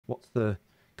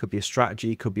Could be a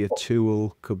strategy, could be a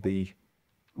tool, could be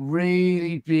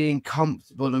really being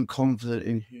comfortable and confident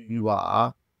in who you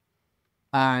are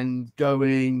and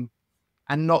going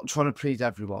and not trying to please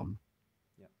everyone,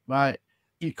 right?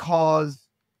 Because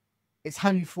it's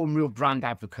how you form real brand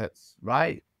advocates,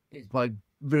 right? It's by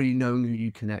really knowing who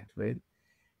you connect with.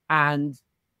 And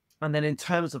then in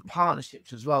terms of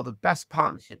partnerships as well, the best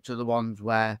partnerships are the ones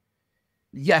where,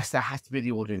 yes, there has to be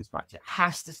the audience match. It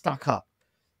has to stack up.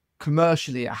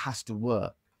 Commercially, it has to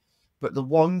work. But the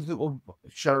ones that will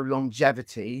show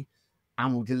longevity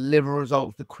and will deliver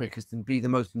results the quickest and be the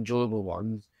most enjoyable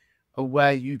ones are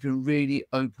where you can really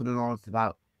open and honest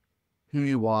about who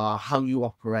you are, how you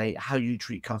operate, how you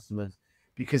treat customers,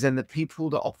 because then the people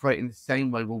that operate in the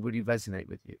same way will really resonate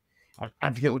with you. I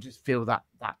think it will just feel that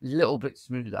little bit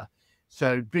smoother.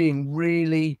 So being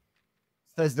really,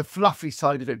 there's the fluffy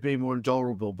side of it being more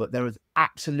adorable, but there is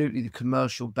absolutely the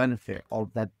commercial benefit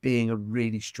of there being a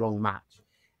really strong match.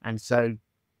 And so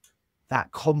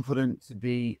that confidence to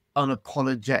be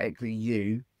unapologetically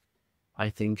you, I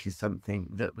think, is something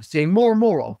that we're seeing more and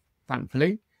more of,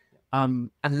 thankfully. And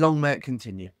long may it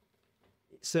continue.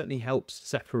 It certainly helps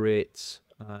separate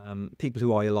people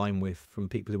who I align with from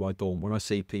people who I don't. When I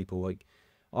see people, like,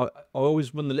 I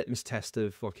always run the litmus test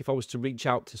of, like, if I was to reach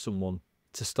out to someone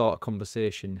to start a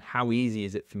conversation, how easy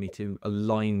is it for me to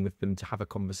align with them to have a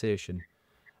conversation?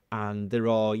 And there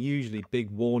are usually big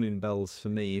warning bells for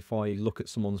me if I look at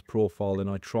someone's profile and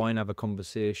I try and have a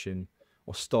conversation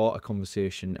or start a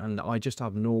conversation and I just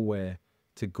have nowhere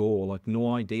to go, like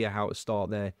no idea how to start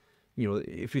there. You know,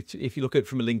 if you look at it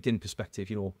from a LinkedIn perspective,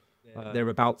 you know, their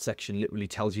about section literally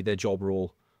tells you their job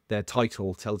role, their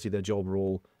title tells you their job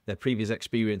role, their previous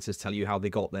experiences tell you how they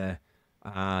got there,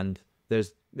 and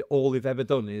there's all they've ever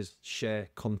done is share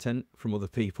content from other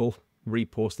people,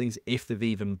 repost things if they've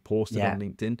even posted on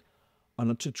LinkedIn.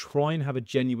 And to try and have a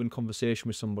genuine conversation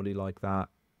with somebody like that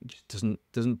just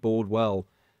doesn't bode well.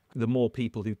 The more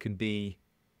people who can be,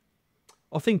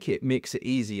 I think it makes it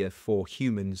easier for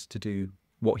humans to do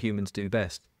what humans do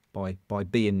best by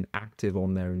being active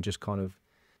on there and just kind of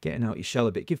getting out your shell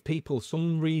a bit. Give people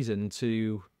some reason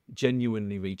to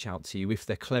genuinely reach out to you if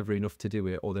they're clever enough to do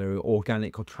it, or they're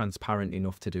organic or transparent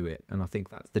enough to do it. And I think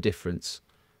that's the difference.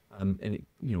 And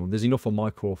you know, there's enough on my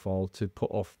profile to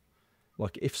put off.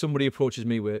 Like if somebody approaches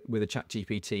me with a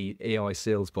ChatGPT AI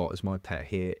sales bot as my pet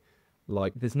here,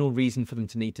 like there's no reason for them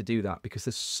to need to do that, because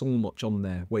there's so much on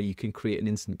there where you can create an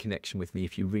instant connection with me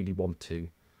if you really want to,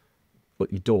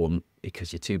 but you don't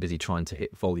because you're too busy trying to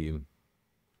hit volume.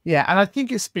 Yeah, and I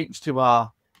think it speaks to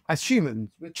as humans,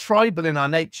 we're tribal in our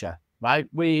nature, right?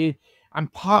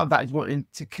 And part of that is wanting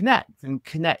to connect and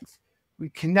connect. We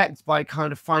connect by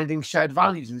kind of finding shared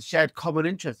values and shared common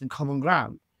interests and common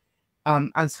ground.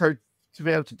 And so to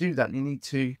be able to do that, you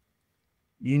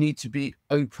need to be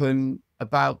open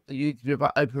about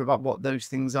what those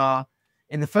things are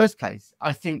in the first place.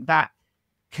 I think that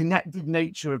connected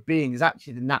nature of being is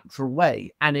actually the natural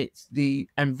way, and it's the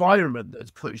environment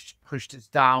that's pushed us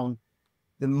down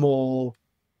the more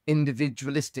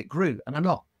individualistic route. And I'm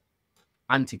not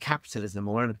anti-capitalism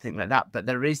or anything like that, but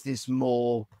there is this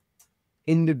more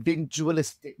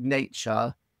individualistic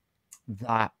nature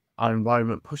that our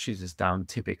environment pushes us down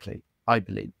typically, I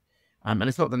believe. And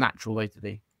it's not the natural way to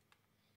be.